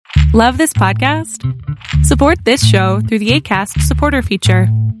Love this podcast? Support this show through the Acast supporter feature.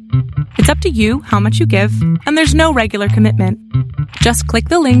 It's up to you how much you give, and there's no regular commitment. Just click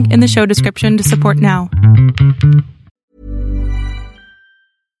the link in the show description to support now.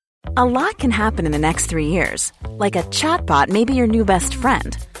 A lot can happen in the next 3 years. Like a chatbot may be your new best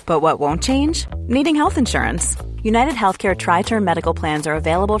friend. But what won't change? Needing health insurance. United Healthcare Tri-Term Medical Plans are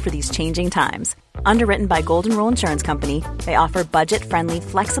available for these changing times. Underwritten by Golden Rule Insurance Company, they offer budget-friendly,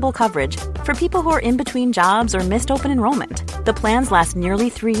 flexible coverage for people who are in between jobs or missed open enrollment. The plans last nearly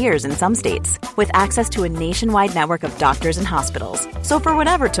 3 years in some states, with access to a nationwide network of doctors and hospitals. So for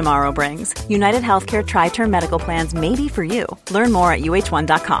whatever tomorrow brings, United Healthcare Tri-Term Medical Plans may be for you. Learn more at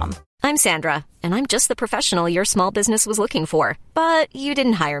uh1.com. I'm Sandra, and I'm just the professional your small business was looking for. But you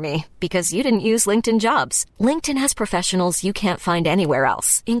didn't hire me because you didn't use LinkedIn Jobs. LinkedIn has professionals you can't find anywhere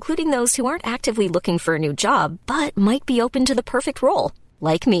else, including those who aren't actively looking for a new job, but might be open to the perfect role,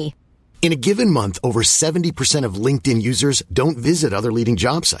 like me. In a given month, over 70% of LinkedIn users don't visit other leading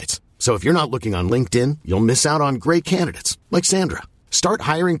job sites. So if you're not looking on LinkedIn, you'll miss out on great candidates like Sandra. Start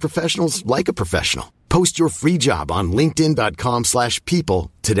hiring professionals like a professional. Post your free job on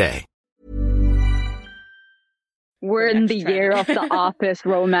linkedin.com/people today. We're in the year of the office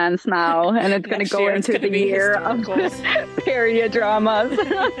romance now, and it's going to go into the year of period dramas.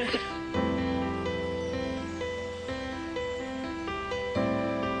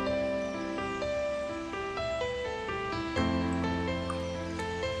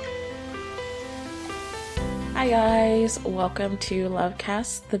 Hi guys, welcome to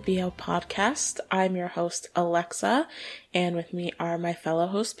Lovecast, the BL podcast. I'm your host, Alexa, and with me are my fellow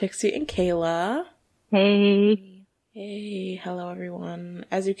hosts, Pixie and Kayla. Hey. Hey, hello everyone.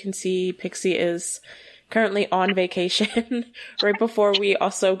 As you can see, Pixie is currently on vacation right before we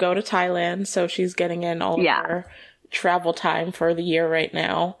also go to Thailand, so she's getting in all of her travel time for the year right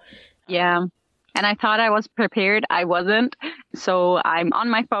now. Yeah, and I thought I was prepared. I wasn't, so I'm on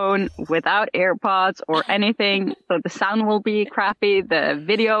my phone without AirPods or anything, so the sound will be crappy, the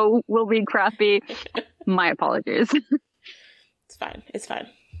video will be crappy. My apologies. It's fine.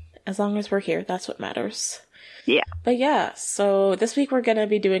 As long as we're here, that's what matters. Yeah. But yeah, so this week we're going to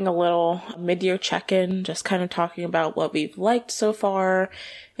be doing a little mid-year check-in, just kind of talking about what we've liked so far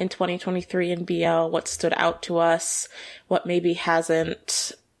in 2023 in BL, what stood out to us, what maybe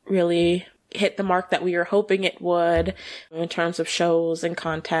hasn't really hit the mark that we were hoping it would in terms of shows and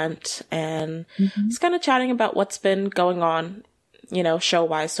content, and just kind of chatting about what's been going on, you know,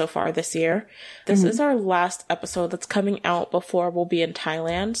 show-wise so far this year. This is our last episode that's coming out before we'll be in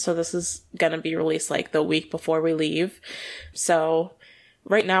Thailand, so this is gonna be released like the week before we leave. So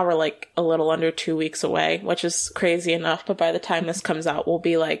right now we're like a little under 2 weeks away, which is crazy enough, but by the time this comes out, we'll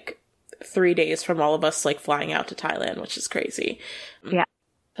be like 3 days from all of us like flying out to Thailand, which is crazy. Yeah.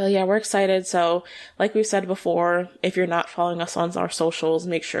 But yeah, we're excited. So like we've said before, if you're not following us on our socials,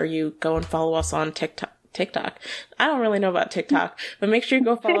 make sure you go and follow us on TikTok. I don't really know about TikTok, but make sure you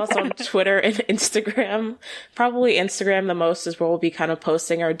go follow us on Twitter and Instagram. Probably Instagram the most is where we'll be kind of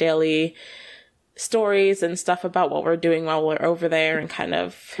posting our daily stories and stuff about what we're doing while we're over there, and kind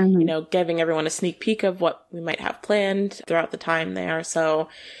of, you know, giving everyone a sneak peek of what we might have planned throughout the time there. So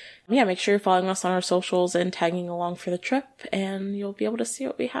yeah, make sure you're following us on our socials and tagging along for the trip, and you'll be able to see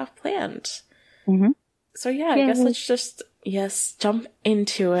what we have planned. So yeah, I guess let's just, jump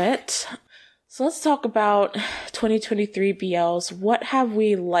into it. So let's talk about 2023 BLs. What have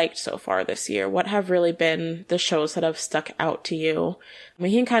we liked so far this year? What have really been the shows that have stuck out to you?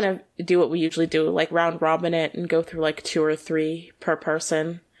 We can kind of do what we usually do, like round robin it and go through like 2 or 3 per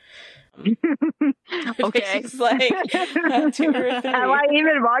person. Okay. It's like 2 or 3. Have I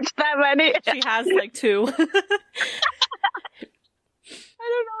even watched that many? She has like 2. I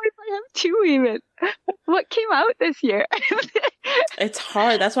don't know if I have 2 even. What came out this year? It's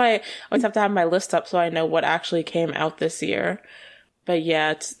hard. That's why I always have to have my list up so I know what actually came out this year. But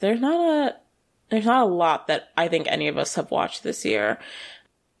yeah, there's not a lot that I think any of us have watched this year.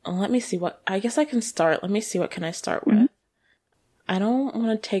 Let me see I guess I can start. Let me see, what can I start with? I don't want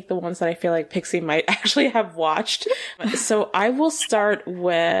to take the ones that I feel like Pixie might actually have watched. So I will start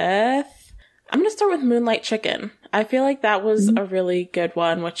with, I'm going to start with Moonlight Chicken. I feel like that was a really good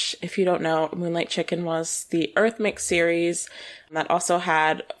one, which, if you don't know, Moonlight Chicken was the Earth Mix series that also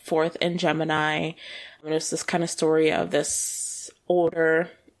had Fourth and Gemini. It was this kind of story of this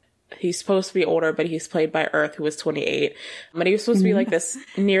he's supposed to be older, but he's played by Earth, who was 28. But he was supposed to be like this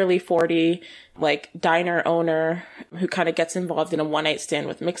nearly 40, like, diner owner who kind of gets involved in a one-night stand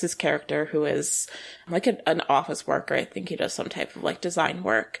with Mix's character, who is like an office worker. I think he does some type of like design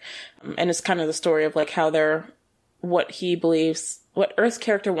work. And it's kind of the story of like how what he believes what Earth's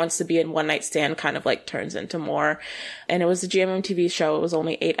character wants to be in One Night Stand kind of like turns into more. And it was a GMM TV show. It was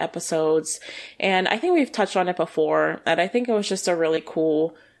only 8 episodes. And I think we've touched on it before, that I think it was just a really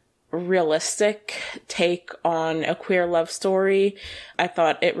cool, realistic take on a queer love story. I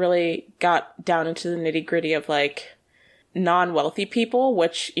thought it really got down into the nitty gritty of like non-wealthy people,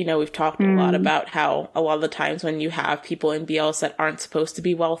 which, you know, we've talked a lot about how a lot of the times when you have people in BLs that aren't supposed to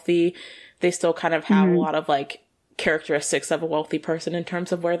be wealthy, they still kind of have a lot of like characteristics of a wealthy person in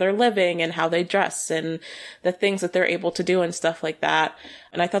terms of where they're living and how they dress and the things that they're able to do and stuff like that.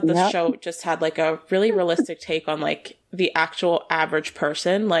 And I thought this show just had like a really realistic take on like the actual average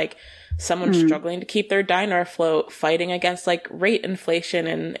person, like someone struggling to keep their diner afloat, fighting against like rate inflation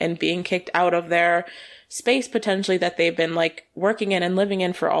and being kicked out of their space potentially that they've been like working in and living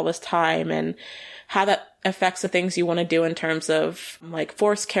in for all this time, and how that affects the things you want to do in terms of like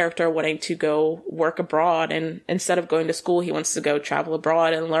Forrest's character wanting to go work abroad, and instead of going to school, he wants to go travel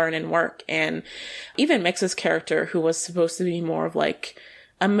abroad and learn and work. And even Mix's character, who was supposed to be more of like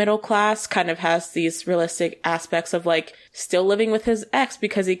a middle class, kind of has these realistic aspects of like still living with his ex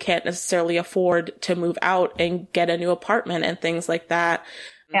because he can't necessarily afford to move out and get a new apartment and things like that.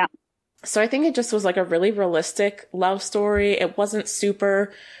 Yeah. So I think it just was like a really realistic love story. It wasn't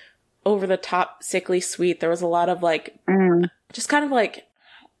super over the top, sickly sweet. There was a lot of like, just kind of like,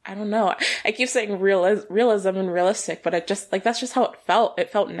 I don't know. I keep saying realism and realistic, but it just like, that's just how it felt. It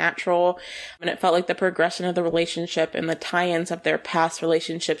felt natural, and it felt like the progression of the relationship and the tie-ins of their past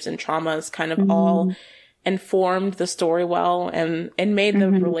relationships and traumas kind of all informed the story well, and made the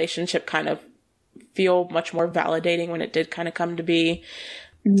relationship kind of feel much more validating when it did kind of come to be.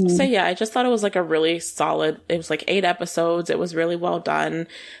 So yeah, I just thought it was like a really solid, it was like 8 episodes. It was really well done.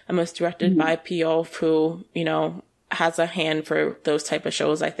 It was directed by Piof, who, you know, has a hand for those type of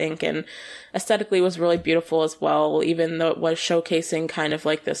shows, I think, and aesthetically was really beautiful as well. Even though it was showcasing kind of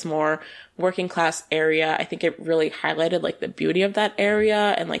like this more working class area, I think it really highlighted like the beauty of that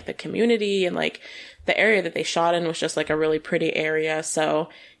area and like the community, and like the area that they shot in was just like a really pretty area. So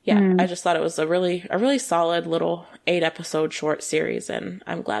yeah, I just thought it was a really solid little 8 episode short series, and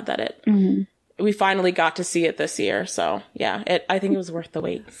I'm glad that we finally got to see it this year. So yeah, I think it was worth the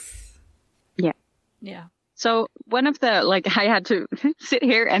wait. Yeah. Yeah. So one of the, like, I had to sit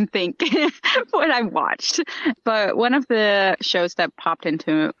here and think what I watched, but one of the shows that popped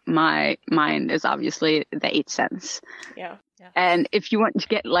into my mind is obviously The Eighth Sense. Yeah. And if you want to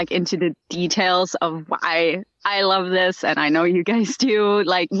get like into the details of why I love this, and I know you guys do,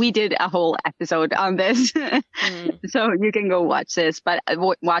 like we did a whole episode on this, so you can go watch this, but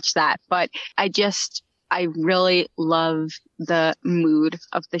watch that. But I really love the mood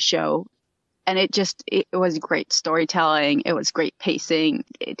of the show. And it was great storytelling. It was great pacing.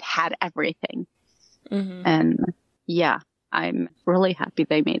 It had everything. And yeah, I'm really happy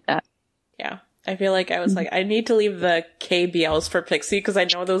they made that. Yeah. I feel like I was like, I need to leave the KBLs for Pixie, because I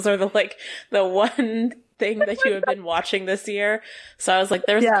know those are the one thing that you have been watching this year. So I was like,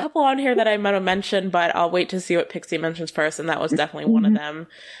 there's a couple on here that I might have mentioned, but I'll wait to see what Pixie mentions first. And that was definitely one of them.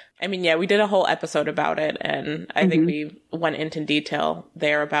 I mean, yeah, we did a whole episode about it, and I think we went into detail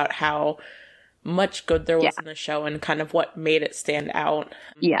there about how much good there was in the show and kind of what made it stand out.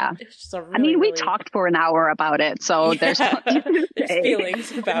 Yeah. It was just a really, we talked for an hour about it, so there's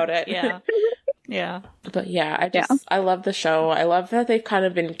feelings about it. Yeah. But yeah, I love the show. I love that they've kind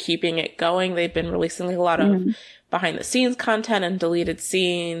of been keeping it going. They've been releasing a lot of behind the scenes content and deleted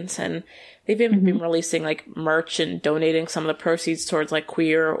scenes, and they've even been releasing like merch and donating some of the proceeds towards like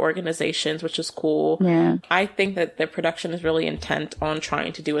queer organizations, which is cool. Yeah. I think that their production is really intent on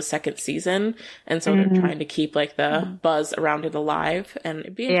trying to do a second season, and so they're trying to keep like the buzz around it alive, and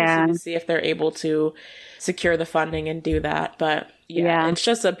it'd be interesting to see if they're able to secure the funding and do that. But yeah, it's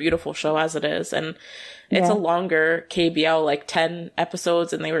just a beautiful show as it is, and it's a longer KBL, like 10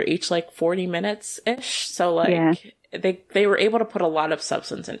 episodes, and they were each like 40 minutes ish. So like they were able to put a lot of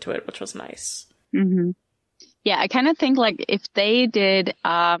substance into it, which was nice. Yeah, I kind of think like if they did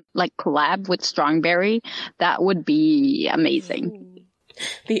like collab with Strongberry, that would be amazing.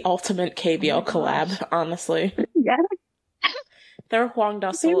 The ultimate KBL collab, honestly. Yeah. Throw Huang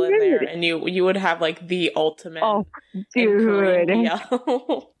Da-sil in there, and you would have like the ultimate. Oh, dude.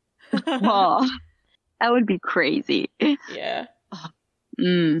 Oh, that would be crazy. Yeah.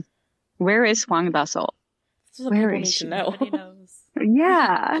 Where is Huang Da-sil? Where is she? Nobody knows.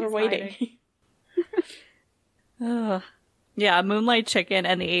 Yeah. We're waiting. Yeah, Moonlight Chicken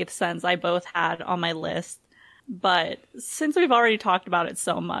and The Eighth Sense I both had on my list. But since we've already talked about it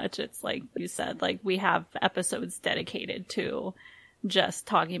so much, it's like you said, like we have episodes dedicated to just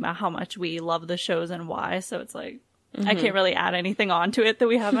talking about how much we love the shows and why. So it's like, I can't really add anything onto it that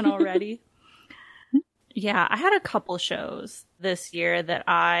we haven't already. Yeah, I had a couple shows this year that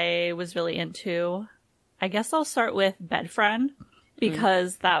I was really into. I guess I'll start with Bedfriend,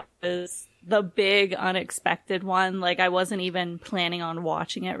 because that was the big unexpected one. Like, I wasn't even planning on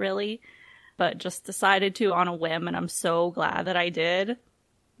watching it really, but just decided to on a whim, and I'm so glad that I did.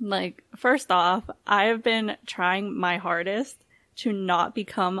 Like, first off, I have been trying my hardest to not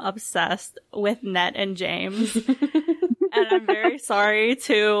become obsessed with Ned and James. And I'm very sorry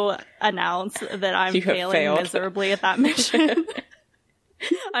to announce that I'm failing miserably at that mission.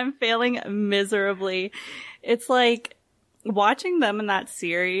 I'm failing miserably. It's like watching them in that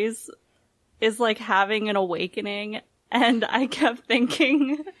series is like having an awakening. And I kept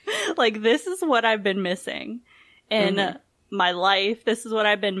thinking, like, this is what I've been missing in my life. This is what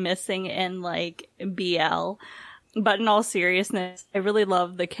I've been missing in, like, BL. But in all seriousness, I really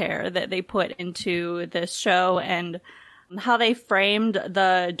love the care that they put into this show and how they framed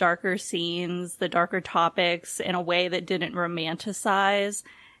the darker scenes, the darker topics in a way that didn't romanticize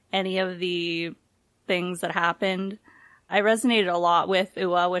any of the things that happened. I resonated a lot with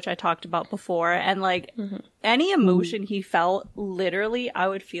Ua, which I talked about before, and like any emotion he felt, literally, I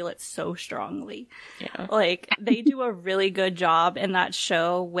would feel it so strongly. Yeah. Like, they do a really good job in that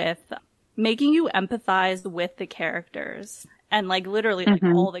show with making you empathize with the characters and like literally like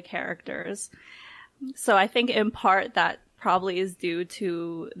all the characters. So I think in part that probably is due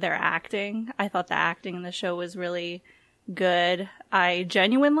to their acting. I thought the acting in the show was really good. I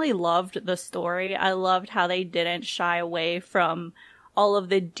genuinely loved the story. I loved how they didn't shy away from all of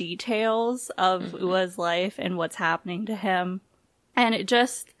the details of Ua's life and what's happening to him. And it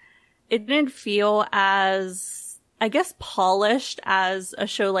didn't feel as, I guess, polished as a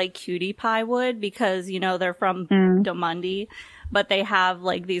show like Cutie Pie would, because, you know, they're from Domundi, but they have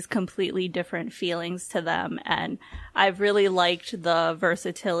like these completely different feelings to them. And I've really liked the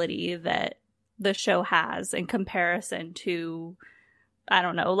versatility that the show has in comparison to, I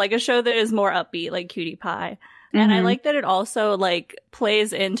don't know, like a show that is more upbeat like Cutie Pie. And I like that it also like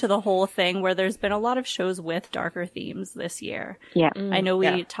plays into the whole thing where there's been a lot of shows with darker themes this year. Yeah. I know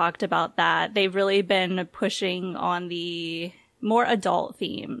we talked about that. They've really been pushing on the more adult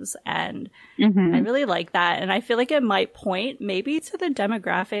themes, and I really like that. And I feel like it might point maybe to the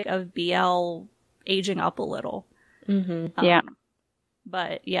demographic of BL aging up a little.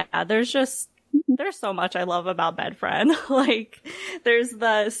 But yeah, there's so much I love about Bedfriend. Like, there's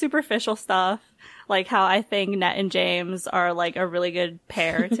the superficial stuff, like how I think Net and James are like a really good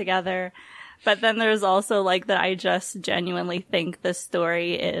pair together. But then there's also like that I just genuinely think the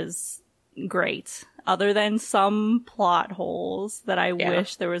story is great, other than some plot holes that I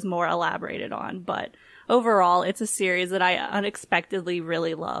wish there was more elaborated on. But overall, it's a series that I unexpectedly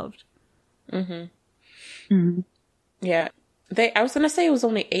really loved. Yeah. I was going to say it was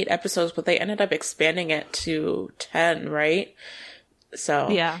only 8 episodes, but they ended up expanding it to 10, right? So,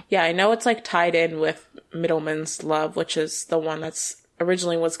 yeah, I know it's like tied in with Middleman's Love, which is the one that's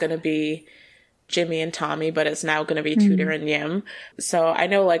originally was going to be Jimmy and Tommy, but it's now going to be Tudor and Yim. So I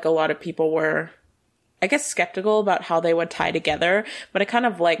know like a lot of people were, I guess, skeptical about how they would tie together, but I kind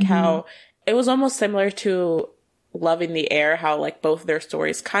of like how it was almost similar to Love in the Air, how like both their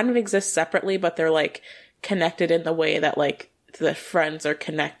stories kind of exist separately, but they're like connected in the way that like the friends are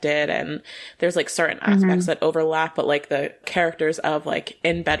connected, and there's like certain aspects that overlap, but like the characters of like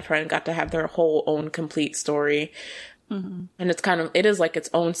in Bedfriend got to have their whole own complete story. And it's it is like its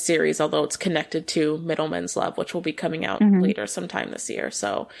own series, although it's connected to Middleman's Love, which will be coming out later sometime this year.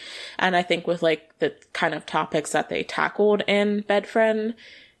 So, and I think with like the kind of topics that they tackled in Bedfriend,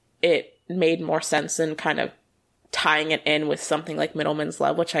 it made more sense than kind of tying it in with something like Middleman's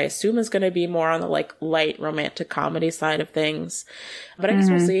Love, which I assume is going to be more on the like light romantic comedy side of things. But I guess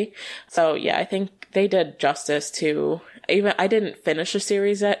we'll see. So yeah, I think they did justice to, even I didn't finish the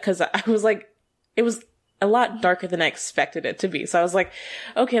series yet because I was like, it was a lot darker than I expected it to be. So I was like,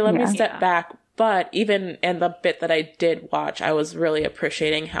 okay, let me step back. But even in the bit that I did watch, I was really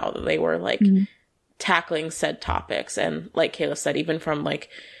appreciating how they were like tackling said topics. And like Kayla said, even from like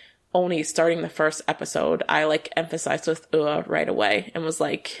only starting the first episode, I like emphasized with Ua right away and was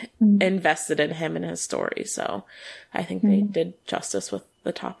like invested in him and his story. So I think they did justice with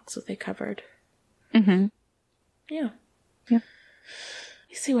the topics that they covered. Yeah. Let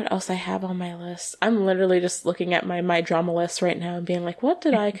me see what else I have on my list. I'm literally just looking at my drama list right now and being like, what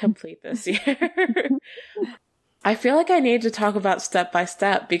did I complete this year? I feel like I need to talk about Step by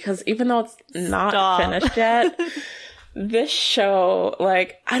Step, because even though it's not finished yet, This show,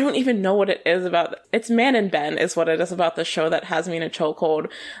 like, I don't even know what it is about. It's Man and Ben is what it is about the show that has me in a chokehold.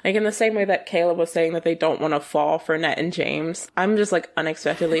 Like, in the same way that Caleb was saying that they don't want to fall for Ned and James, I'm just, like,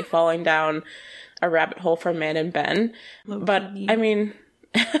 unexpectedly falling down a rabbit hole for Man and Ben. But, I mean,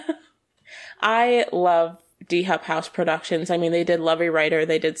 I love D-Hub House Productions. I mean, they did Lovey Writer,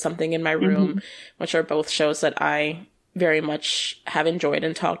 they did Something in My Room, which are both shows that I very much have enjoyed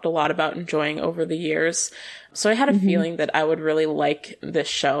and talked a lot about enjoying over the years. So I had a feeling that I would really like this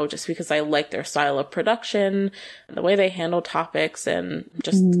show just because I like their style of production, the way they handle topics, and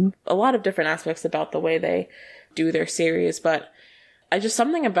just a lot of different aspects about the way they do their series. But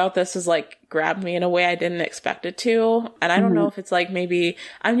something about this is like grabbed me in a way I didn't expect it to. And I don't know if it's like, maybe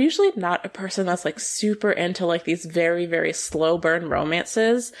I'm usually not a person that's like super into like these very, very slow burn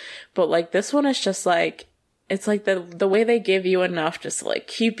romances, but like this one is just like, it's like the way they give you enough just to like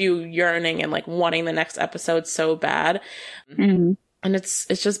keep you yearning and like wanting the next episode so bad. And it's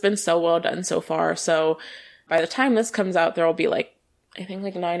just been so well done so far. So by the time this comes out, there will be like, I think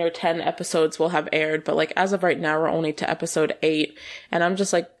like 9 or 10 episodes will have aired, but like as of right now, we're only to episode 8, and I'm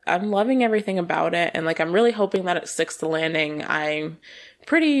just like, I'm loving everything about it, and like I'm really hoping that it sticks the landing. I'm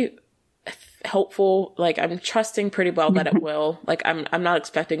pretty hopeful, like I'm trusting pretty well that it will. Like I'm not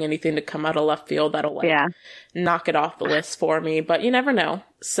expecting anything to come out of left field that'll like knock it off the list for me, but you never know.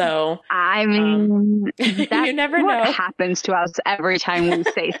 So I mean, you never know what happens to us every time we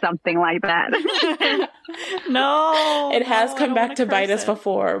say something like that. No, it has come back to bite us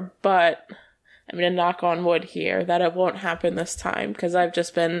before, but I'm gonna knock on wood here that it won't happen this time, because I'm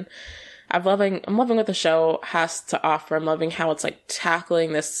loving what the show has to offer. I'm loving how it's like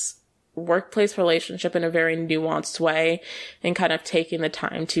tackling this workplace relationship in a very nuanced way and kind of taking the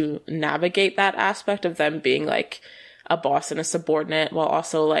time to navigate that aspect of them being like a boss and a subordinate, while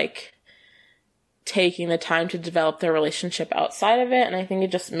also like taking the time to develop their relationship outside of it. And I think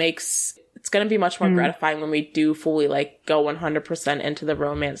it's going to be much more gratifying when we do fully like go 100% into the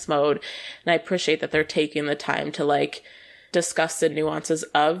romance mode. And I appreciate that they're taking the time to like discuss the nuances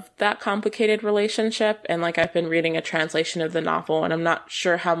of that complicated relationship. And like I've been reading a translation of the novel, and I'm not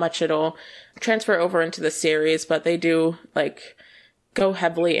sure how much it'll transfer over into the series, but they do like go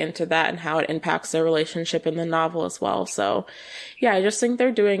heavily into that and how it impacts their relationship in the novel as well. So yeah, I just think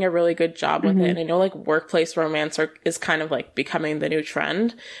they're doing a really good job with it. And I know like workplace romance is kind of like becoming the new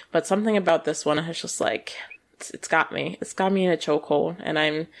trend, but something about this one is just like, it's got me in a chokehold,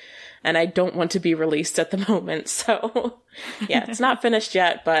 and I don't want to be released at the moment. So yeah, it's not finished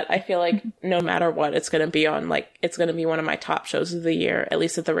yet, but I feel like no matter what, it's going to be one of my top shows of the year, at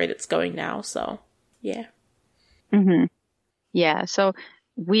least at the rate it's going now. So yeah. Yeah. So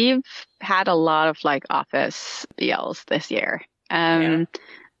we've had a lot of like office BLs this year.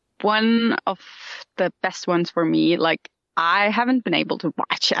 One of the best ones for me, like I haven't been able to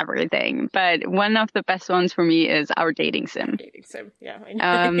watch everything, but one of the best ones for me is Our Dating Sim. Dating Sim, yeah.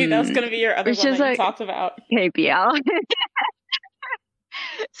 I knew that was going to be your other one that you talked about. KBL.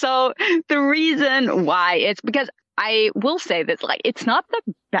 So the reason why, it's because I will say this, like, it's not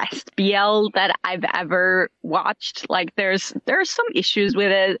the best BL that I've ever watched. Like, there's some issues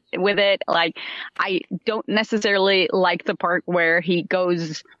with it. Like, I don't necessarily like the part where he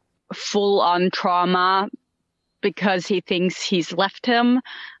goes full on trauma because he thinks he's left him.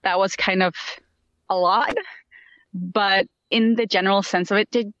 That was kind of a lot. But in the general sense of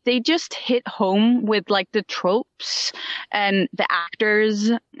it, they just hit home with like the tropes, and the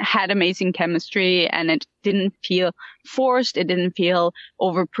actors had amazing chemistry, and it didn't feel forced. It didn't feel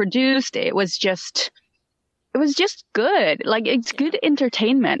overproduced. It was just good. Like, it's good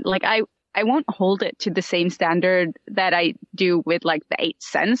entertainment. Like, I won't hold it to the same standard that I do with like The Eighth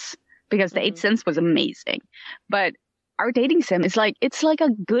Sense, because The Eighth Sense was amazing. But Our Dating Sim is like, it's like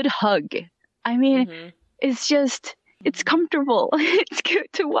a good hug. I mean, it's comfortable. It's good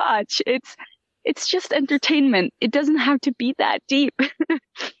to watch. It's just entertainment. It doesn't have to be that deep.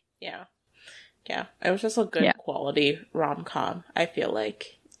 Yeah. It was just a good quality rom-com. I feel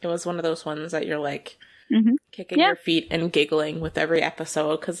like it was one of those ones that you're like kicking your feet and giggling with every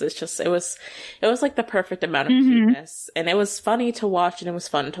episode, because it was like the perfect amount of cuteness, and it was funny to watch and it was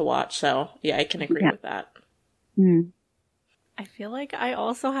fun to watch. So yeah, I can agree with that. I feel like I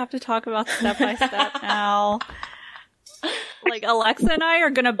also have to talk about Step by Step now. Like, Alexa and I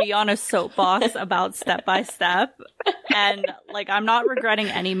are gonna be on a soapbox about Step by Step, and like, I'm not regretting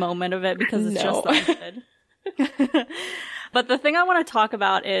any moment of it because it's just so good. But the thing I want to talk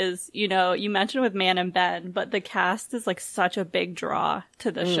about is, you know, you mentioned with Man and Ben, but the cast is like such a big draw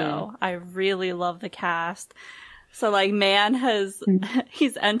to the show. I really love the cast. So, like, Man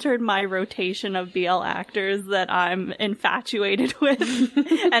he's entered my rotation of BL actors that I'm infatuated with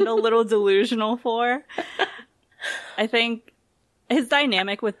and a little delusional for. I think his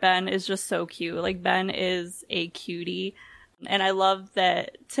dynamic with Ben is just so cute. Like, Ben is a cutie. And I love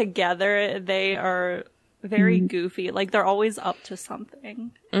that together they are very goofy. Like, they're always up to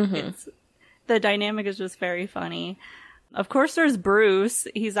something. The dynamic is just very funny. Of course, there's Bruce.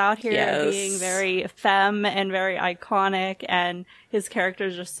 He's out here being very femme and very iconic, and his character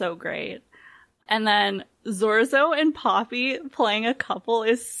is just so great. And then Zorzo and Poppy playing a couple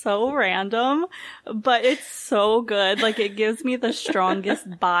is so random, but it's so good. Like, it gives me the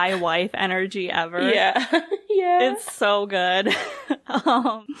strongest bi-wife energy ever. Yeah. Yeah. It's so good.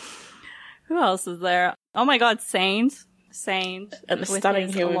 Who else is there? Oh my god, Saint. And a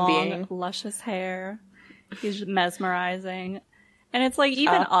stunning human being. Luscious hair. He's mesmerizing. And it's like,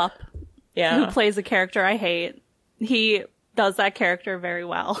 even Up, who plays a character I hate, he does that character very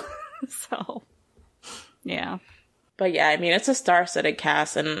well. So, yeah. But yeah, I mean, it's a star-studded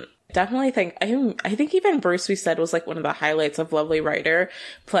cast, and definitely I think even Bruce, we said, was like one of the highlights of Lovely Writer,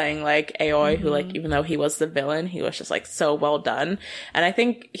 playing like Aoi, who, like, even though he was the villain, he was just like so well done. And I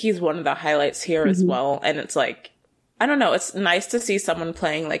think he's one of the highlights here as well. And it's like, I don't know, it's nice to see someone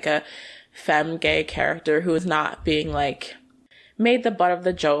playing like a femme gay character who is not being like made the butt of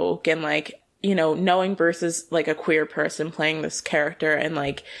the joke, and like, you know, knowing Bruce is like a queer person playing this character, and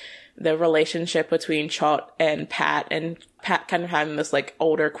like the relationship between Chot and Pat kind of having this like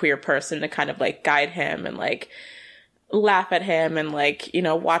older queer person to kind of like guide him and like laugh at him and like, you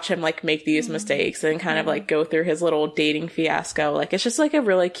know, watch him like make these mistakes and kind of like go through his little dating fiasco. Like, it's just like a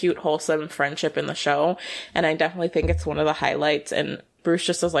really cute, wholesome friendship in the show, and I definitely think it's one of the highlights. And Bruce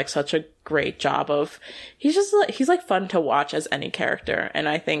just does like such a great job of, he's like fun to watch as any character. And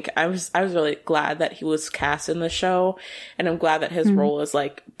I think I was really glad that he was cast in the show, and I'm glad that his role is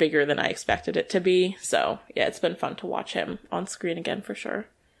like bigger than I expected it to be. So yeah, it's been fun to watch him on screen again for sure.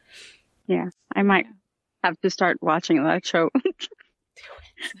 Yeah, I might have to start watching that show.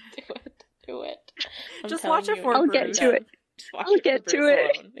 Do it. Just watch it for I'll get to it. I'll get to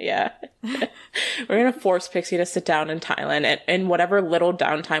it. Alone. Yeah. We're going to force Pixie to sit down in Thailand and whatever little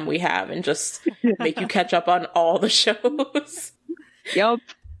downtime we have, and just make you catch up on all the shows. Yep.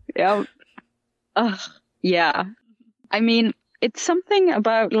 Yeah. I mean, it's something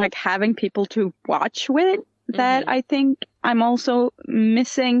about like having people to watch with that I think I'm also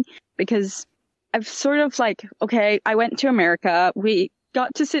missing, because I've sort of like, okay, I went to America. We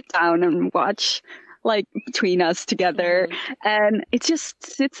got to sit down and watch like between us together, and it just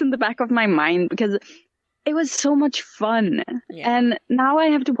sits in the back of my mind because it was so much fun. And now I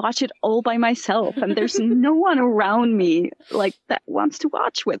have to watch it all by myself, and there's no one around me like that wants to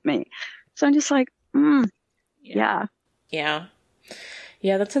watch with me. So I'm just like, yeah.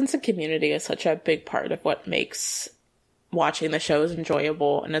 That sense of community is such a big part of what makes watching the shows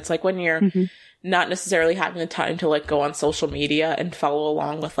enjoyable. And it's like when you're not necessarily having the time to like go on social media and follow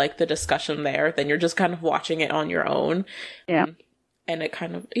along with like the discussion there, then you're just kind of watching it on your own. And it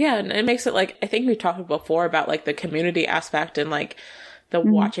kind of, and it makes it like, I think we talked before about like the community aspect, and like the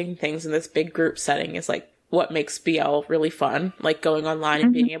watching things in this big group setting is like what makes BL really fun. Like going online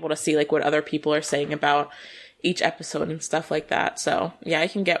and being able to see like what other people are saying about each episode and stuff like that. So yeah, I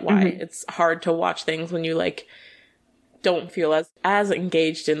can get why it's hard to watch things when you like don't feel as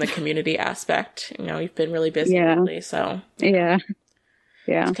engaged in the community aspect. You know, you've been really busy lately, so yeah.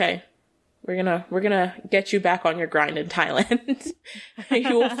 Okay, we're gonna get you back on your grind in Thailand.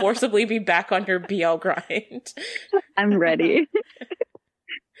 You will forcibly be back on your BL grind. I'm ready.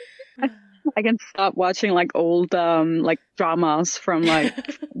 I can stop watching like old like dramas from like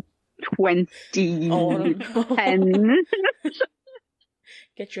 2010.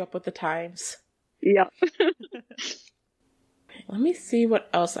 Get you up with the times. Yeah. Let me see what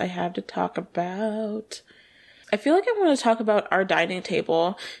else I have to talk about. I feel like I want to talk about our dining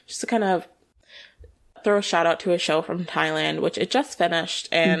table, just to kind of throw a shout out to a show from Thailand, which it just finished,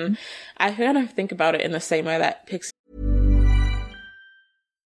 and I kind of think about it in the same way that Pixie.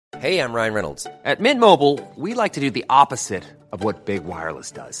 Hey, I'm Ryan Reynolds. At Mint Mobile, we like to do the opposite of what Big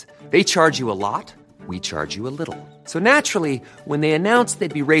Wireless does. They charge you a lot. We charge you a little. So naturally, when they announced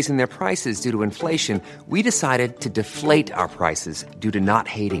they'd be raising their prices due to inflation, we decided to deflate our prices due to not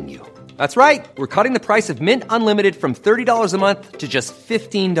hating you. That's right. We're cutting the price of Mint Unlimited from $30 a month to just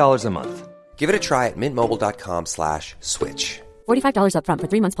 $15 a month. Give it a try at mintmobile.com/switch. $45 up front for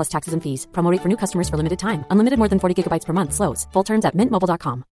 3 months plus taxes and fees. Promo rate for new customers for limited time. Unlimited more than 40 gigabytes per month slows. Full terms at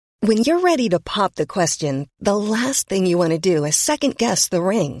mintmobile.com. When you're ready to pop the question, the last thing you want to do is second-guess the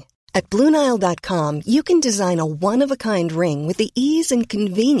ring. At BlueNile.com, you can design a one-of-a-kind ring with the ease and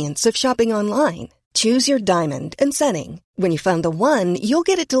convenience of shopping online. Choose your diamond and setting. When you find the one, you'll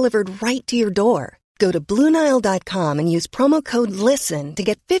get it delivered right to your door. Go to BlueNile.com and use promo code LISTEN to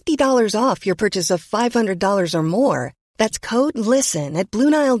get $50 off your purchase of $500 or more. That's code LISTEN at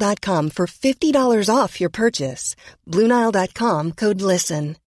BlueNile.com for $50 off your purchase. BlueNile.com, code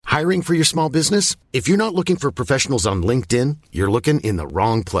LISTEN. Hiring for your small business? If you're not looking for professionals on LinkedIn, you're looking in the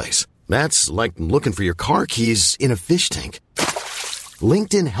wrong place. That's like looking for your car keys in a fish tank.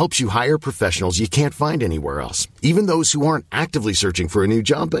 LinkedIn helps you hire professionals you can't find anywhere else, even those who aren't actively searching for a new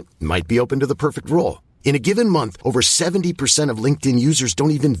job but might be open to the perfect role. In a given month, over 70% of LinkedIn users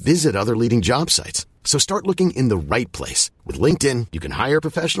don't even visit other leading job sites. So start looking in the right place. With LinkedIn, you can hire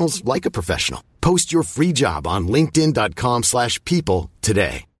professionals like a professional. Post your free job on linkedin.com/people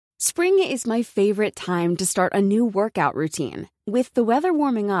today. Spring is my favorite time to start a new workout routine. With the weather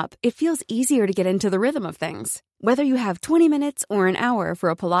warming up, it feels easier to get into the rhythm of things. Whether you have 20 minutes or an hour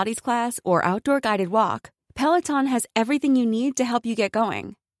for a Pilates class or outdoor guided walk, Peloton has everything you need to help you get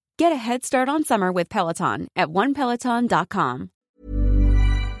going. Get a head start on summer with Peloton at onepeloton.com.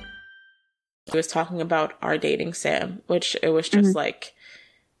 He was talking about Our Dating Sam, which it was just like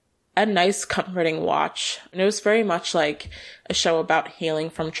a nice, comforting watch. And it was very much like a show about healing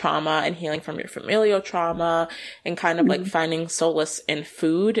from trauma and healing from your familial trauma and kind of like finding solace in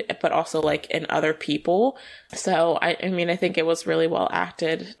food, but also like in other people. So, I mean, I think it was really well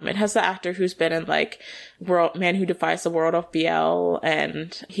acted. It has the actor who's been in like Man Who Defies the World of BL,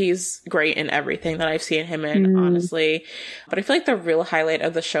 and he's great in everything that I've seen him in, honestly. But I feel like the real highlight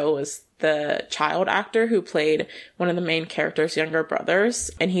of the show was the child actor who played one of the main character's younger brothers.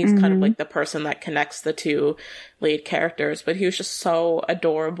 And he's kind of like the person that connects the two lead characters. But he was just so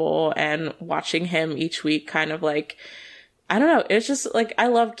adorable, and watching him each week kind of like, I don't know, it's just like, I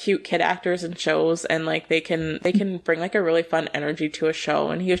love cute kid actors in shows, and like they can bring like a really fun energy to a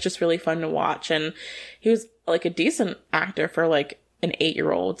show. And he was just really fun to watch. And he was like a decent actor for like an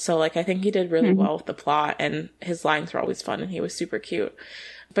 8-year-old. So like, I think he did really well with the plot, and his lines were always fun, and he was super cute.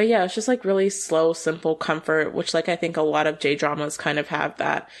 But yeah, it's just like really slow, simple comfort, which like I think a lot of J-dramas kind of have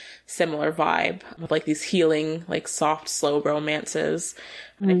that similar vibe with like these healing, like soft, slow romances.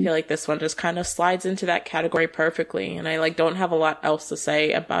 And I feel like this one just kind of slides into that category perfectly. And I like don't have a lot else to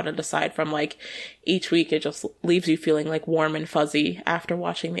say about it aside from like each week it just leaves you feeling like warm and fuzzy after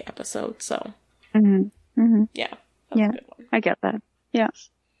watching the episode. So yeah, that's a good one. I get that. Yeah.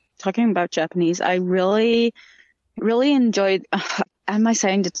 Talking about Japanese, I really enjoyed, am I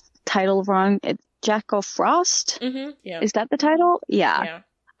saying the title wrong? Jack of Frost? Yeah. Is that the title? Yeah.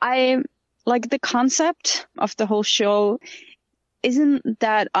 I like the concept of the whole show isn't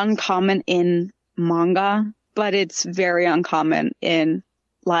that uncommon in manga, but it's very uncommon in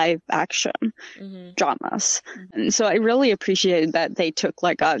live action dramas. And so I really appreciated that they took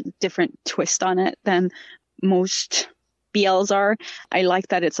like a different twist on it than most BLs are. I like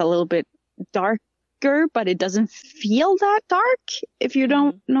that it's a little bit darker, but it doesn't feel that dark, if you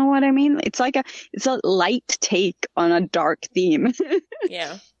don't know what I mean. It's like it's a light take on a dark theme.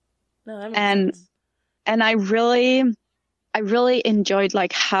 Yeah. No, that makes sense. And I really enjoyed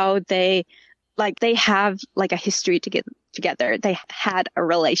like how they have like a history to get together. They had a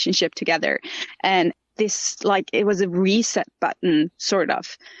relationship together, and this like it was a reset button sort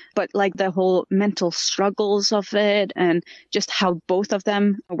of, but like the whole mental struggles of it and just how both of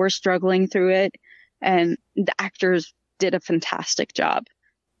them were struggling through it, and the actors did a fantastic job.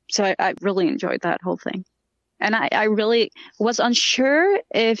 So I really enjoyed that whole thing. And I really was unsure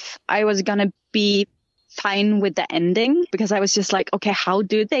if I was going to be fine with the ending, because I was just like, okay, how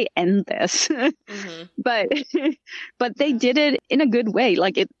do they end this? But they did it in a good way.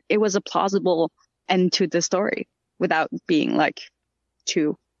 Like it was a plausible end to the story without being like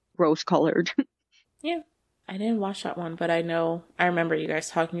too rose colored. Yeah. I didn't watch that one, but I remember you guys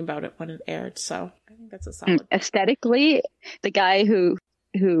talking about it when it aired. So I think that's a solid. Aesthetically, the guy who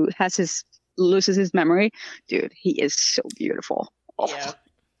loses his memory, dude, he is so beautiful. Oh. Yeah.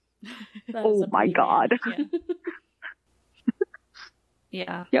 Oh my God.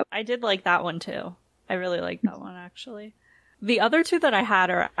 Yeah. Yep. I did like that one too. I really like that one actually. The other two that I had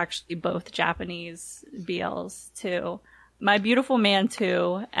are actually both Japanese BLs too. My Beautiful Man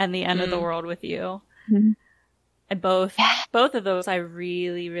 2 and The End of the World with You. And both of those I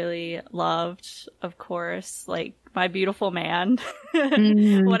really, really loved, of course. Like, My Beautiful Man.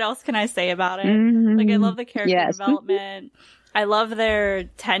 What else can I say about it? Like, I love the character development. I love their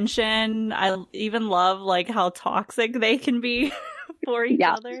tension. I even love, like, how toxic they can be for each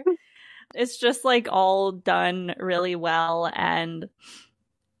other. It's just, like, all done really well. And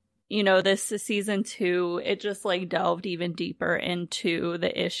you know, this season 2, it just like delved even deeper into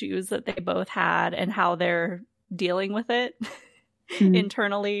the issues that they both had and how they're dealing with it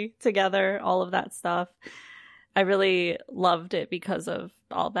internally together, all of that stuff. I really loved it because of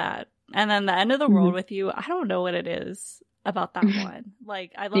all that. And then The End of the World with You, I don't know what it is about that one.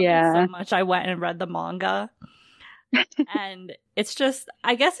 Like, I loved it so much. I went and read the manga. And it's just,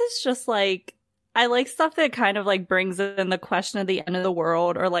 I guess it's just like, I like stuff that kind of like brings in the question of the end of the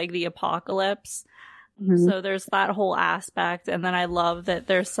world or like the apocalypse. So there's that whole aspect. And then I love that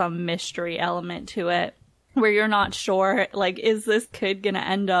there's some mystery element to it where you're not sure, like, is this kid going to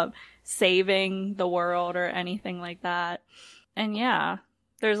end up saving the world or anything like that? And yeah,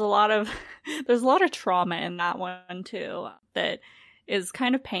 there's a lot of trauma in that one too that is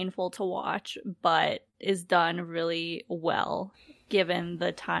kind of painful to watch, but is done really well given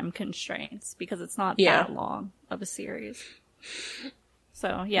the time constraints because it's not that long of a series.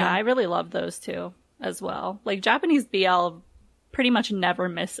 So yeah, I really love those two as well. Like, Japanese BL pretty much never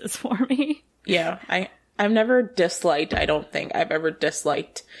misses for me. Yeah, I've never disliked, I don't think I've ever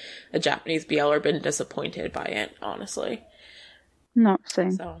disliked a Japanese BL or been disappointed by it, honestly. No,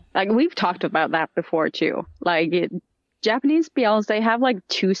 same. So. Like, we've talked about that before too. Like, Japanese BLs, they have like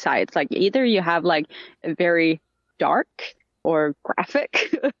two sides. Like, either you have like a very dark or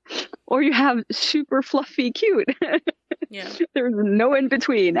graphic, or you have super fluffy cute. Yeah. There's no in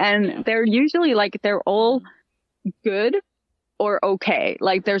between. And they're usually like, they're all good or okay.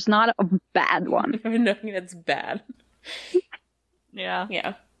 Like, there's not a bad one. Nothing that's bad. Yeah.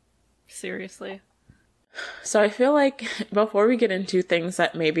 Yeah. Seriously. So I feel like before we get into things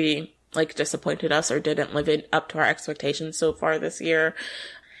that maybe like disappointed us or didn't live up to our expectations so far this year,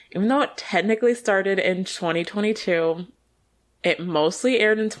 even though it technically started in 2022, it mostly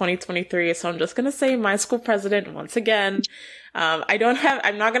aired in 2023. So I'm just going to say My School President once again. I'm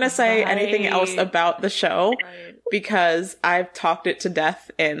not going to say anything else about the show because I've talked it to death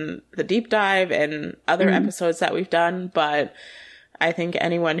in the deep dive and other episodes that we've done. But I think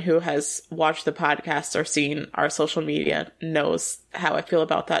anyone who has watched the podcast or seen our social media knows how I feel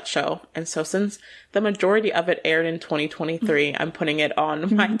about that show. And so since the majority of it aired in 2023, I'm putting it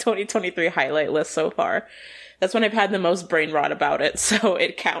on my 2023 highlight list so far. That's when I've had the most brain rot about it, so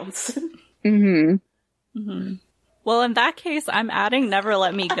it counts. Well, in that case, I'm adding Never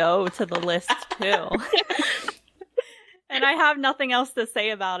Let Me Go to the list too. And I have nothing else to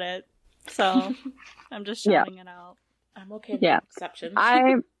say about it, so I'm just shouting it out. I'm okay with exceptions.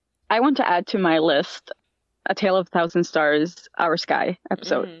 I want to add to my list A Tale of a Thousand Stars, Our Sky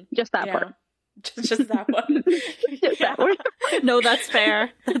episode. Just that part. Just that one. That one. No, that's fair.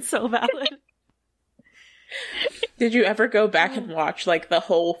 That's so valid. Did you ever go back and watch like the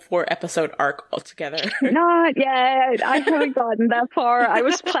whole 4-episode arc altogether? Not yet. I haven't gotten that far. I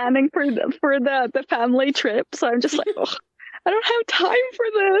was planning for the family trip, so I'm just like, oh, I don't have time for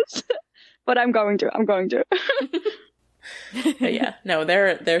this. But I'm going to. But yeah, no,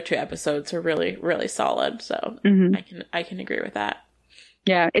 their 2 episodes are really, really solid. So I can agree with that.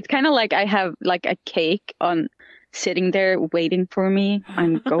 Yeah, it's kind of like I have like a cake on sitting there waiting for me.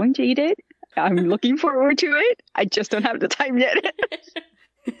 I'm going to eat it. I'm looking forward to it. I just don't have the time yet.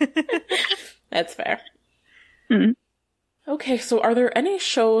 That's fair. Okay, so are there any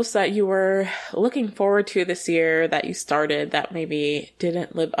shows that you were looking forward to this year that you started that maybe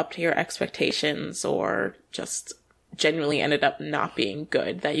didn't live up to your expectations or just genuinely ended up not being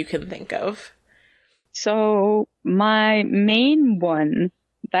good that you can think of? So my main one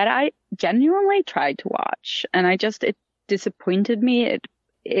that I genuinely tried to watch and it disappointed me.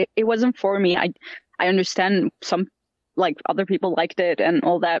 It wasn't for me. I understand some, like, other people liked it and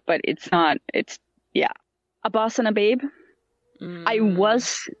all that, but it's A Boss and a Babe. I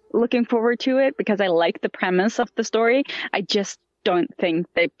was looking forward to it because I like the premise of the story. I just don't think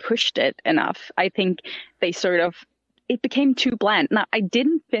they pushed it enough. I think they it became too bland. Now, I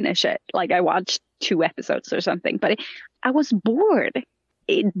didn't finish it. Like, I watched 2 episodes or something, but I was bored.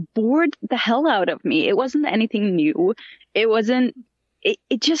 It bored the hell out of me. It wasn't anything new.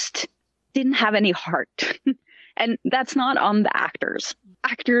 It just didn't have any heart. And that's not on the actors.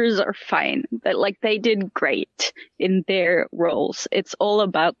 Actors are fine. But like, they did great in their roles. It's all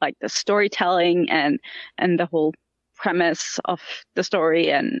about like the storytelling and the whole premise of the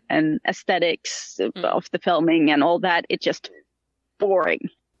story and aesthetics of the filming and all that. It's just boring.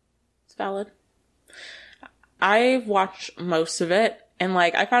 It's valid. I watched most of it and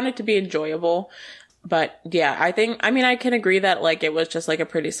like, I found it to be enjoyable. But yeah, I can agree that like it was just like a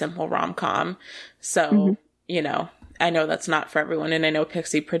pretty simple rom-com. So, you know, I know that's not for everyone. And I know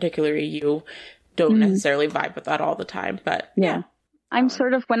Pixie, particularly you, don't necessarily vibe with that all the time. But yeah, I'm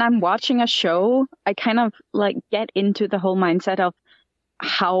sort of, when I'm watching a show, I kind of like get into the whole mindset of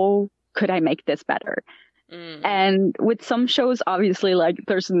how could I make this better? And with some shows, obviously, like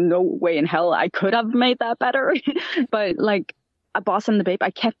there's no way in hell I could have made that better. But like A Boss and the Babe,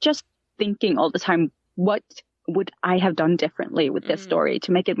 I kept just thinking all the time, what would I have done differently with this story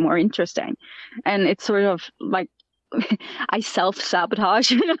to make it more interesting? And it's sort of like I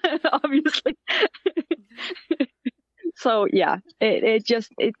self-sabotage, obviously. So yeah,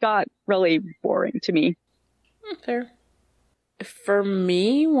 it got really boring to me. Fair. For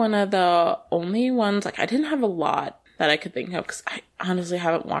me, one of the only ones, like I didn't have a lot that I could think of because I honestly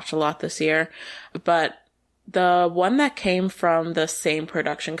haven't watched a lot this year, but the one that came from the same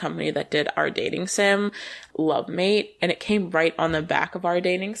production company that did Our Dating Sim, Love Mate, and it came right on the back of Our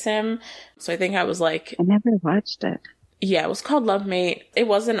Dating Sim. So I think I was like... I never watched it. Yeah, it was called Love Mate. It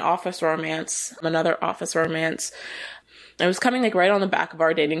was an office romance, another office romance. It was coming like right on the back of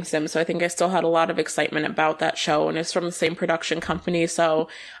Our Dating Sim, so I think I still had a lot of excitement about that show, and it's from the same production company, so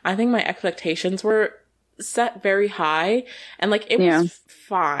I think my expectations were set very high, and like it was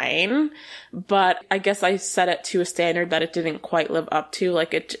fine, but I guess I set it to a standard that it didn't quite live up to.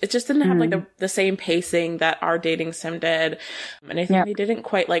 Like it just didn't have like the same pacing that Our Dating Sim did, and I think they didn't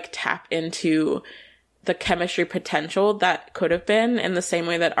quite like tap into the chemistry potential that could have been in the same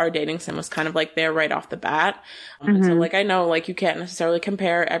way that Our Dating Sim was kind of like there right off the bat. So like, I know like you can't necessarily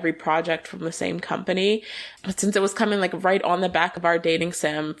compare every project from the same company, but since it was coming like right on the back of Our Dating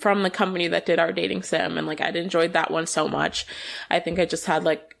Sim from the company that did Our Dating Sim, and like I'd enjoyed that one so much, I think I just had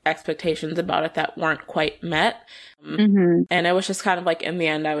like expectations about it that weren't quite met. And it was just kind of like, in the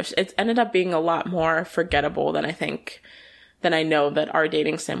end, it ended up being a lot more forgettable than I know that Our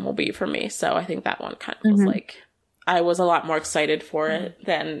Dating Sim will be for me. So I think that one kind of was like, I was a lot more excited for it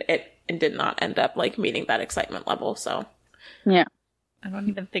than it did not end up like meeting that excitement level. So yeah. I don't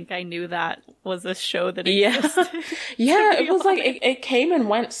even think I knew that was a show that existed. Yeah, it was like, it came and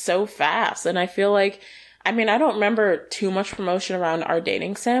went so fast. And I feel like, I mean, I don't remember too much promotion around Our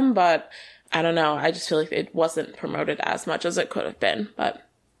Dating Sim, but I don't know. I just feel like it wasn't promoted as much as it could have been, but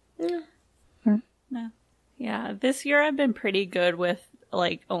yeah. No. Yeah, this year I've been pretty good with,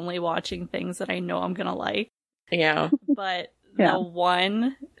 like, only watching things that I know I'm gonna like. Yeah. But the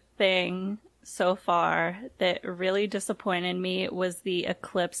one thing so far that really disappointed me was the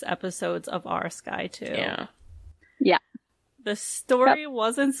Eclipse episodes of Our Sky 2. Yeah. Yeah. The story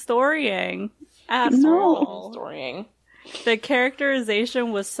wasn't storying at all. Storying. The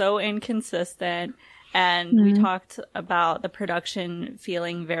characterization was so inconsistent. And we talked about the production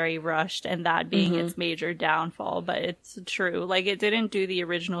feeling very rushed and that being its major downfall, but it's true. Like, it didn't do the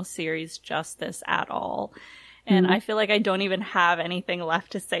original series justice at all. And I feel like I don't even have anything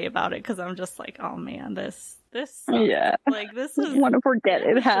left to say about it because I'm just like, oh man, this sucks. Yeah. Like, this is... I want to forget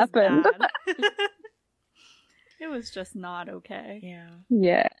it happened. It was just not okay. Yeah.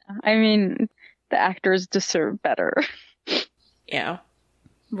 Yeah. I mean, the actors deserve better. Yeah.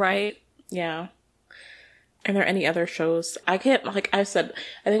 Right? Yeah. Are there any other shows? I can't, like I said,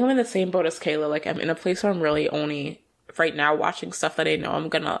 I think I'm in the same boat as Kayla. Like, I'm in a place where I'm really only, right now, watching stuff that I know I'm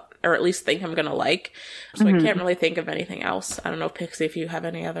gonna, or at least think I'm gonna like. So I can't really think of anything else. I don't know, Pixie, if you have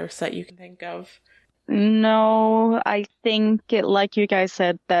any others that you can think of. No, I think, like you guys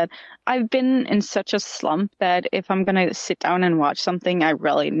said, that I've been in such a slump that if I'm gonna sit down and watch something, I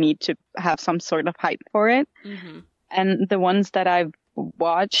really need to have some sort of hype for it. And the ones that I've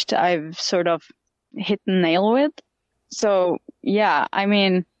watched, I've sort of hit the nail with. So yeah, I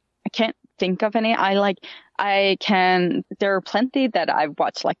mean, I can't think of any. There are plenty that I've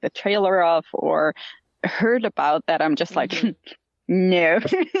watched like the trailer of or heard about that I'm just like, no,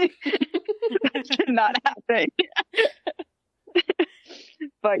 that's not happening.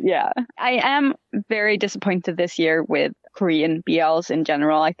 But yeah, I am very disappointed this year with Korean BLs in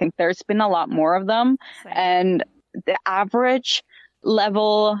general. I think there's been a lot more of them. Same. And the average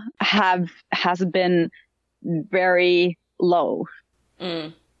level has been very low.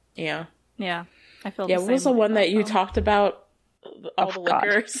 Yeah. Yeah. I feel what was the one that you talked about? All the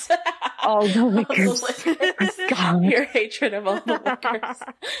liquors. All the liquors. God. Your hatred of all the liquors.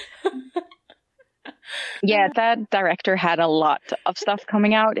 Yeah, that director had a lot of stuff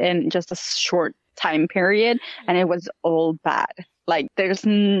coming out in just a short time period, and it was all bad. Like, there's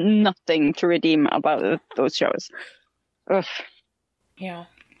nothing to redeem about those shows. Ugh. Yeah.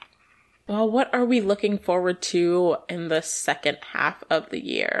 Well, what are we looking forward to in the second half of the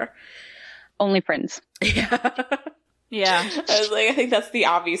year? Only Friends. Yeah. Yeah. I think that's the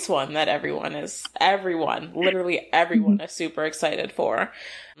obvious one that literally everyone is super excited for.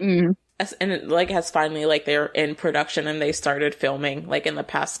 and it like has finally like they're in production and they started filming like in the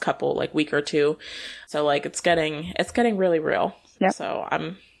past couple like week or two. So like it's getting really real. Yep. So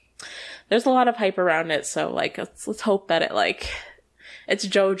there's a lot of hype around it. So like let's hope that it like it's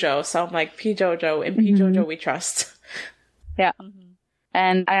JoJo. So I'm like P JoJo and P JoJo we trust. Yeah.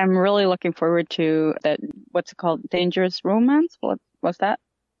 And I am really looking forward to that. What's it called? Dangerous Romance? What was that?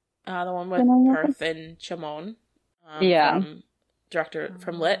 The one with Perth and Shimon. From director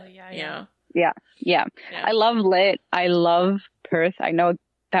from Lit. Yeah. I love Lit. I love Perth. I know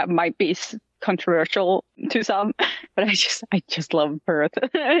that might be controversial to some, but I just love Perth,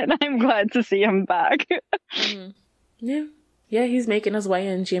 and I'm glad to see him back. Yeah, he's making his way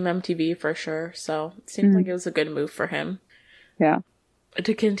in GMMTV for sure. So it seems like it was a good move for him. Yeah.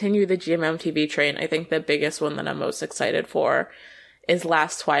 To continue the GMMTV train, I think the biggest one that I'm most excited for is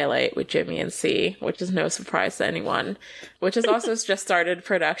Last Twilight with Jimmy and C, which is no surprise to anyone, which has also just started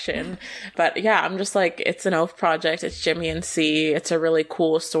production. But yeah, I'm just like, it's an oath project. It's Jimmy and C. It's a really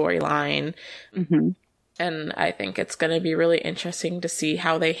cool storyline. And I think it's going to be really interesting to see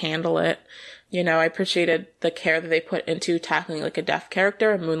how they handle it. You know, I appreciated the care that they put into tackling like a deaf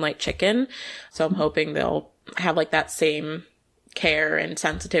character in Moonlight Chicken. So I'm hoping they'll have like that same care and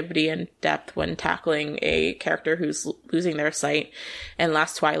sensitivity and depth when tackling a character who's losing their sight in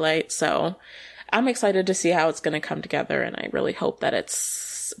Last Twilight. So I'm excited to see how it's going to come together, and I really hope that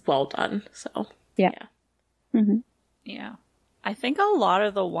it's well done. So yeah. Yeah. I think a lot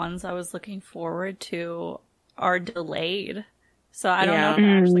of the ones I was looking forward to are delayed. So I don't know if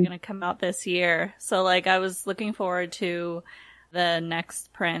they're actually going to come out this year. So like I was looking forward to the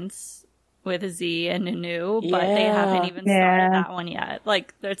next Prince with Z and Nunu, but they haven't even started that one yet.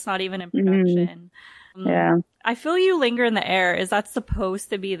 Like it's not even in production. I Feel You Linger in the Air. Is that supposed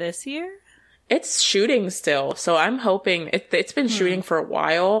to be this year? It's shooting still, so I'm hoping it's been shooting for a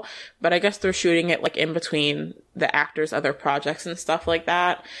while, but I guess they're shooting it like in between the actors' other projects and stuff like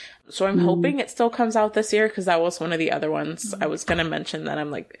that. So I'm hoping it still comes out this year, because that was one of the other ones I was going to mention that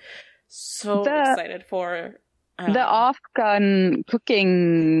I'm like so excited for. The off-gun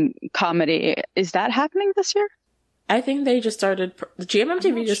cooking comedy, is that happening this year? I think they just started,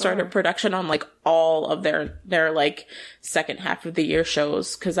 GMMTV just started production on like all of their like second half of the year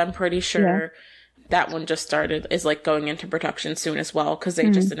shows, because I'm pretty sure that one just started, is like going into production soon as well, because they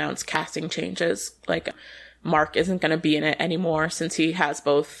just announced casting changes. Like Mark isn't going to be in it anymore since he has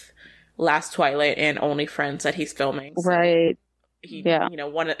both Last Twilight and Only Friends that he's filming. So right. You know,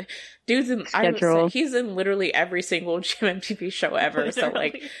 one of dude's in, I would say he's in literally every single GMMTV show ever. So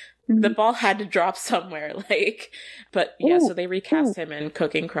like the ball had to drop somewhere, like, but yeah, so they recast him in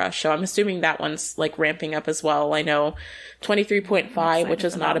Cooking Crush. So I'm assuming that one's like ramping up as well. I know 23.5, which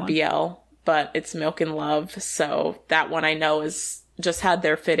is not a BL, but it's Milk and Love. So that one I know is just had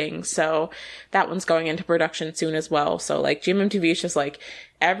their fitting. So that one's going into production soon as well. So like GMMTV is just like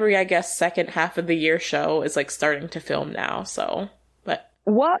every, I guess, second half of the year show is like starting to film now. So, but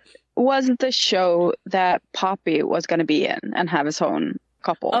what was the show that Poppy was going to be in and have his own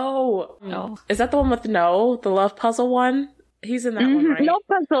couple? Oh, no. Is that the one with No, the love puzzle one? He's in that one, right? Love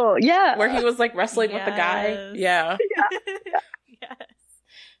puzzle, yeah. Where he was like wrestling with the guy. Yeah. Yes.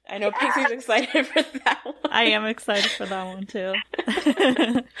 I know Pixie's excited for that one. I am excited for that one too.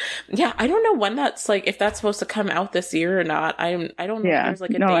 Yeah, I don't know when that's like, if that's supposed to come out this year or not. I don't know if there's like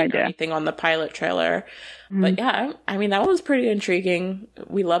a date idea. or anything on the pilot trailer. But yeah, I mean, that one was pretty intriguing.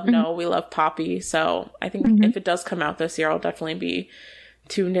 We love No, we love Poppy. So I think if it does come out this year, I'll definitely be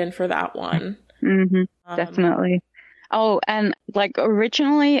tuned in for that one. Definitely. Oh, and like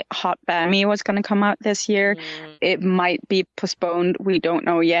originally Hot Bammy was going to come out this year. It might be postponed. We don't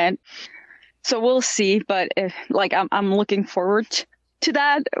know yet. So we'll see. But if, like, I'm looking forward to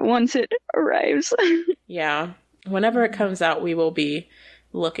that once it arrives. Yeah. Whenever it comes out, we will be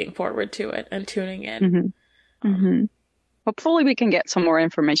looking forward to it and tuning in. Hopefully we can get some more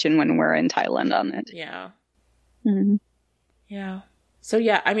information when we're in Thailand on it. Yeah. Yeah. So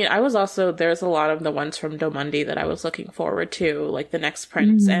yeah, I mean, there's a lot of the ones from Domundi that I was looking forward to, like The Next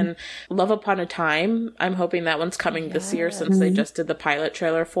Prince and Love Upon a Time. I'm hoping that one's coming this year since they just did the pilot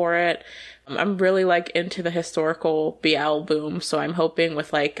trailer for it. I'm really like into the historical BL boom, so I'm hoping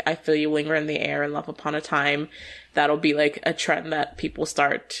with like I Feel You Linger in the Air and Love Upon a Time, that'll be like a trend that people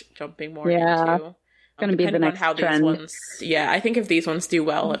start jumping more into. It's gonna be the next trend. These ones, I think if these ones do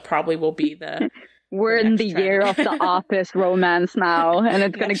well, it probably will be the We're in the year of the office romance now, and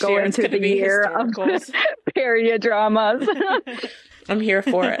it's going to go into the year of period dramas. I'm here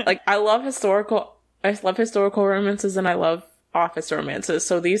for it. Like, I love historical romances, and I love office romances.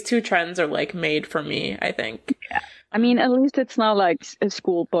 So these two trends are like made for me, I think. I mean, at least it's not like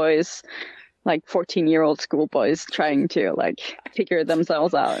schoolboys, like 14-year-old schoolboys trying to like figure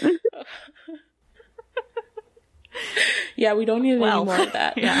themselves out. Yeah, we don't need any more of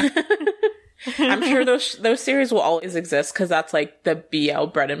that. Yeah. I'm sure those series will always exist because that's like the BL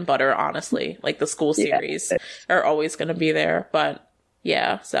bread and butter, honestly. Like the school series are always going to be there. But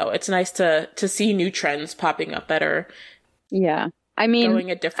yeah, so it's nice to see new trends popping up that are I mean, going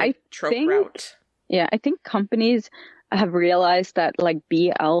a different trope route. Yeah, I think companies have realized that like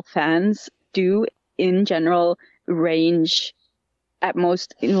BL fans do in general range at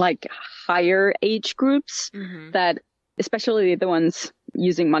most in like higher age groups that especially the ones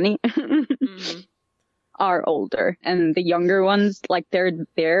using money are older, and the younger ones, like they're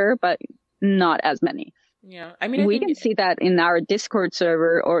there, but not as many. Yeah, I mean, we can see that in our Discord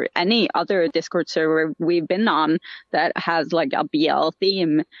server or any other Discord server we've been on that has like a BL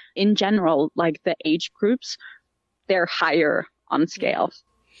theme. In general, like the age groups, they're higher on scale.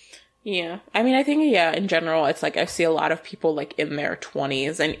 Yeah, I mean, I think, in general, it's like I see a lot of people like in their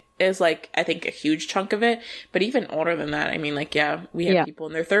 20s, and is like, I think, a huge chunk of it. But even older than that, I mean, like, we have people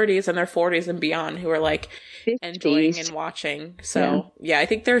in their 30s and their 40s and beyond who are like 50s. Enjoying and watching. So, I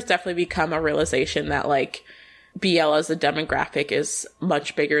think there's definitely become a realization that like BL as a demographic is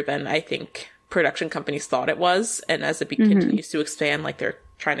much bigger than I think production companies thought it was. And as it continues to expand, like they're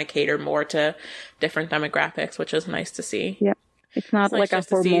trying to cater more to different demographics, which is nice to see. Yeah. It's not like a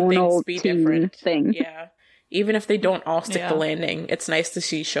hormonal teen thing. Yeah. Even if they don't all stick the landing, it's nice to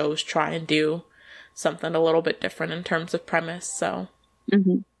see shows try and do something a little bit different in terms of premise. So,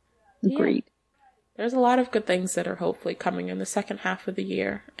 Agreed. There's a lot of good things that are hopefully coming in the second half of the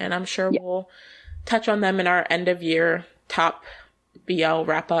year. And I'm sure we'll touch on them in our end of year top BL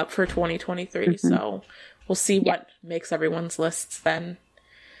wrap up for 2023. So we'll see what makes everyone's lists then.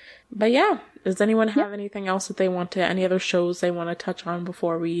 But does anyone have anything else that they want to, any other shows they want to touch on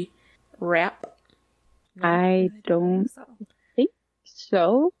before we wrap? No, I don't think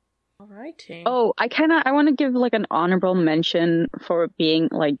so. All righty. Oh, I want to give like an honorable mention for being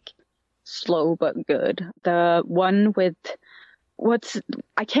like slow but good. The one with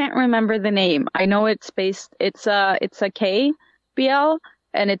I can't remember the name. I know it's a KBL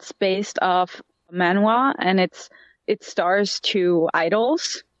and it's based off manhwa, and it stars two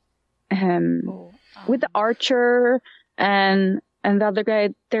idols. With the Archer and the other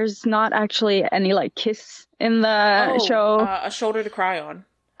guy, there's not actually any like kiss in the show. A Shoulder to Cry On.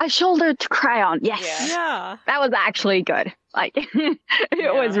 A Shoulder to Cry On. Yes. Yeah. That was actually good. Like it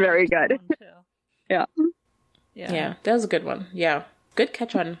was very good. Yeah. Yeah, that was a good one. Yeah. Good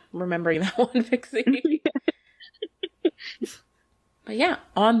catch on remembering that one, Vixie. But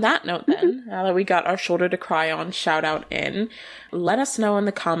on that note then, now that we got our Shoulder to Cry On shout out in, let us know in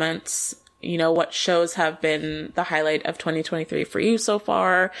the comments, what shows have been the highlight of 2023 for you so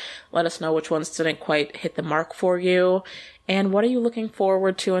far. Let us know which ones didn't quite hit the mark for you. And what are you looking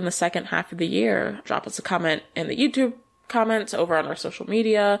forward to in the second half of the year? Drop us a comment in the YouTube comments, over on our social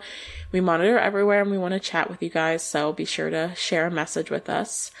media. We monitor everywhere and we want to chat with you guys, so be sure to share a message with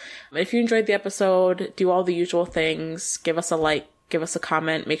us. If you enjoyed the episode, do all the usual things. Give us a like, give us a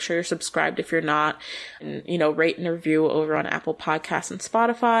comment, make sure you're subscribed if you're not, and, rate and review over on Apple Podcasts and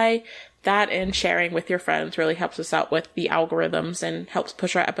Spotify. That and sharing with your friends really helps us out with the algorithms and helps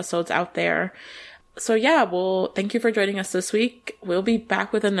push our episodes out there. So thank you for joining us this week. We'll be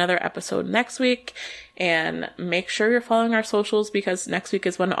back with another episode next week, and make sure you're following our socials because next week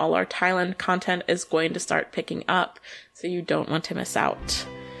is when all our Thailand content is going to start picking up, so you don't want to miss out.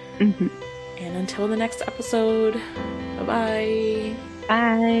 And until the next episode, bye-bye.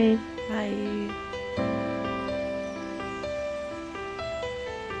 Bye. Bye.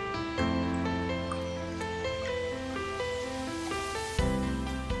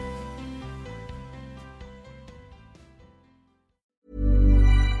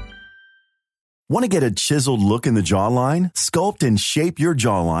 Want to get a chiseled look in the jawline? Sculpt and shape your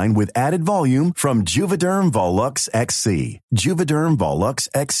jawline with added volume from Juvederm Volux XC. Juvederm Volux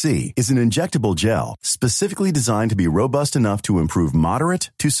XC is an injectable gel specifically designed to be robust enough to improve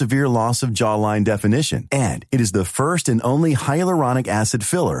moderate to severe loss of jawline definition. And it is the first and only hyaluronic acid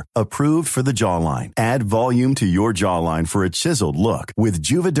filler approved for the jawline. Add volume to your jawline for a chiseled look with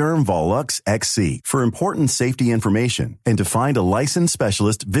Juvederm Volux XC. For important safety information and to find a licensed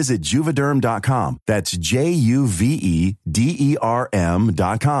specialist, visit juvederm.com. That's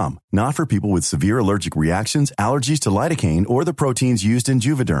JUVEDERM.com. Not for people with severe allergic reactions, allergies to lidocaine, or the proteins used in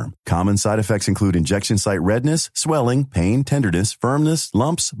Juvederm. Common side effects include injection site redness, swelling, pain, tenderness, firmness,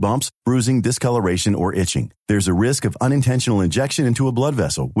 lumps, bumps, bruising, discoloration, or itching. There's a risk of unintentional injection into a blood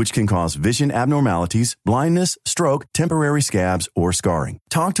vessel, which can cause vision abnormalities, blindness, stroke, temporary scabs, or scarring.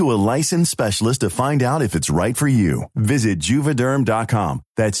 Talk to a licensed specialist to find out if it's right for you. Visit Juvederm.com.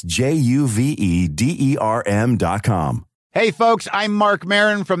 That's JUVEDERM.com. Hey folks, I'm Mark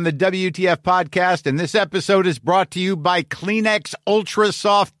Maron from the WTF Podcast, and this episode is brought to you by Kleenex Ultra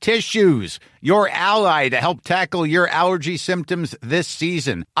Soft Tissues, your ally to help tackle your allergy symptoms this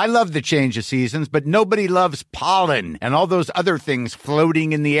season. I love the change of seasons, but nobody loves pollen and all those other things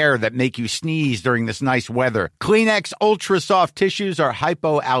floating in the air that make you sneeze during this nice weather. Kleenex Ultra Soft Tissues are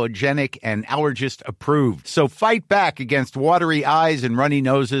hypoallergenic and allergist approved, so fight back against watery eyes and runny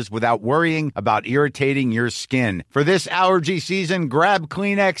noses without worrying about irritating your skin. For this allergy season, grab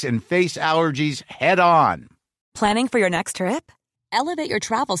Kleenex and face allergies head on. Planning for your next trip? Elevate your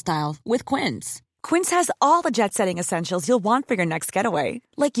travel style with Quince. Quince has all the jet-setting essentials you'll want for your next getaway,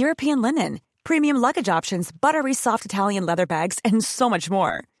 like European linen, premium luggage options, buttery soft Italian leather bags, and so much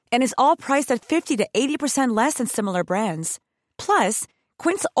more. And is all priced at 50 to 80% less than similar brands. Plus,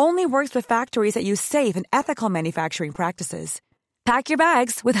 Quince only works with factories that use safe and ethical manufacturing practices. Pack your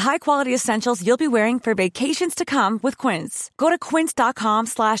bags with high-quality essentials you'll be wearing for vacations to come with Quince. Go to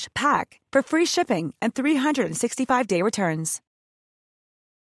quince.com/pack for free shipping and 365-day returns.